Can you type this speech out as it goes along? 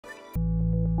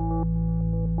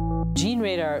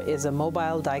GeneRadar is a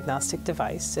mobile diagnostic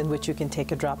device in which you can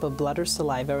take a drop of blood or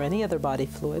saliva or any other body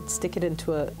fluid, stick it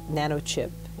into a nanochip,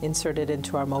 insert it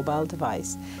into our mobile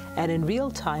device, and in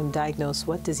real time diagnose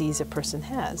what disease a person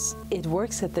has. It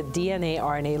works at the DNA,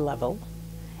 RNA level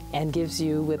and gives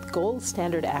you, with gold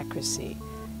standard accuracy,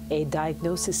 a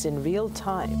diagnosis in real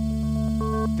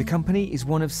time. The company is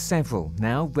one of several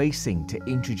now racing to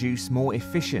introduce more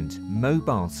efficient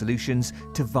mobile solutions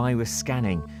to virus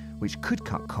scanning, which could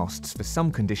cut costs for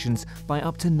some conditions by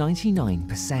up to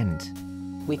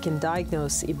 99%. We can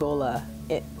diagnose Ebola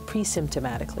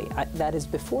pre-symptomatically, that is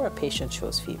before a patient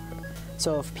shows fever.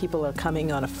 So if people are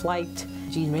coming on a flight,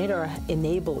 GeneRadar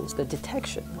enables the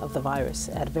detection of the virus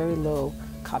at very low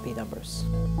copy numbers.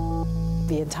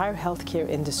 The entire healthcare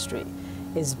industry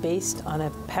is based on a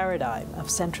paradigm of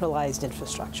centralized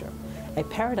infrastructure, a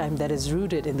paradigm that is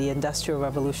rooted in the Industrial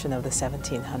Revolution of the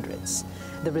 1700s.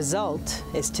 The result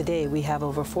is today we have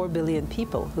over 4 billion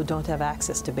people who don't have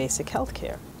access to basic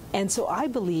healthcare. And so I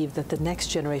believe that the next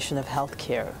generation of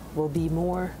healthcare will be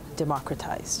more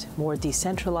democratized, more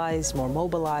decentralized, more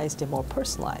mobilized, and more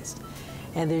personalized.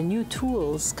 And there are new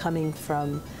tools coming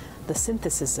from the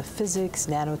synthesis of physics,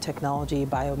 nanotechnology,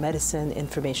 biomedicine,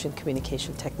 information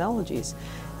communication technologies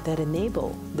that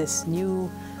enable this new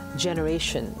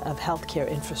generation of healthcare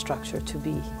infrastructure to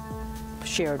be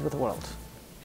shared with the world.